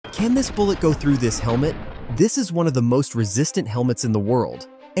Can this bullet go through this helmet? This is one of the most resistant helmets in the world,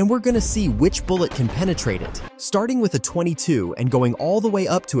 and we're gonna see which bullet can penetrate it, starting with a 22 and going all the way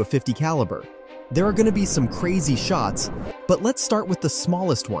up to a 50 caliber. There are gonna be some crazy shots, but let's start with the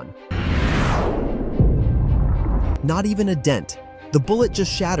smallest one. Not even a dent. The bullet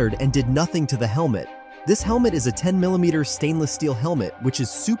just shattered and did nothing to the helmet. This helmet is a 10mm stainless steel helmet, which is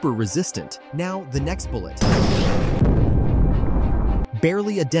super resistant. Now, the next bullet.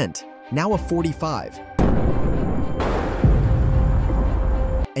 Barely a dent, now a 45.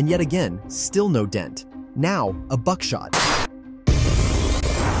 And yet again, still no dent. Now, a buckshot.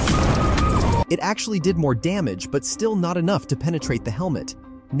 It actually did more damage, but still not enough to penetrate the helmet.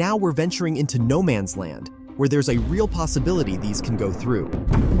 Now we're venturing into no man's land, where there's a real possibility these can go through.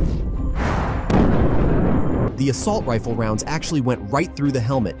 The assault rifle rounds actually went right through the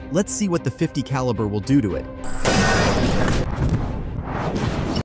helmet. Let's see what the 50 caliber will do to it.